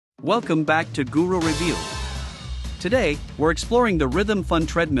Welcome back to GuruReview. Today, we're exploring the Rhythm Fun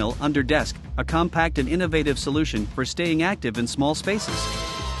Treadmill Under Desk, a compact and innovative solution for staying active in small spaces.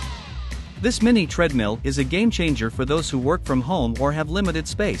 This mini treadmill is a game changer for those who work from home or have limited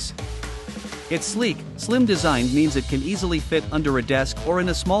space. Its sleek, slim design means it can easily fit under a desk or in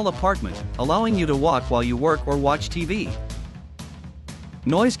a small apartment, allowing you to walk while you work or watch TV.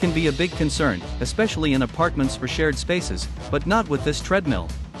 Noise can be a big concern, especially in apartments or shared spaces, but not with this treadmill.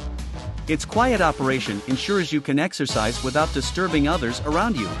 Its quiet operation ensures you can exercise without disturbing others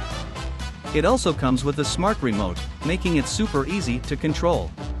around you. It also comes with a smart remote, making it super easy to control.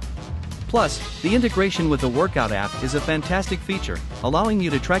 Plus, the integration with the workout app is a fantastic feature, allowing you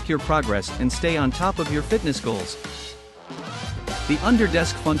to track your progress and stay on top of your fitness goals. The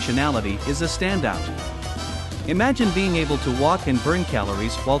under-desk functionality is a standout. Imagine being able to walk and burn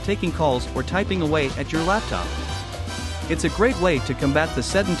calories while taking calls or typing away at your laptop. It's a great way to combat the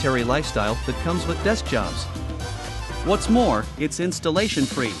sedentary lifestyle that comes with desk jobs. What's more, it's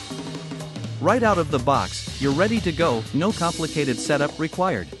installation-free. Right out of the box, you're ready to go, no complicated setup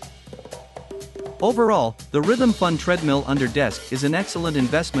required. Overall, the Rhythm Fun Treadmill Under Desk is an excellent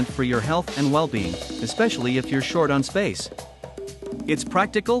investment for your health and well-being, especially if you're short on space. It's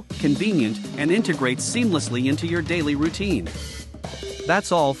practical, convenient, and integrates seamlessly into your daily routine.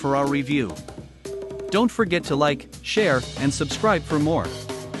 That's all for our review. Don't forget to like, share, and subscribe for more.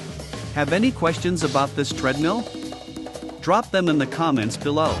 Have any questions about this treadmill? Drop them in the comments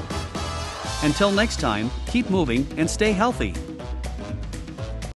below. Until next time, keep moving and stay healthy.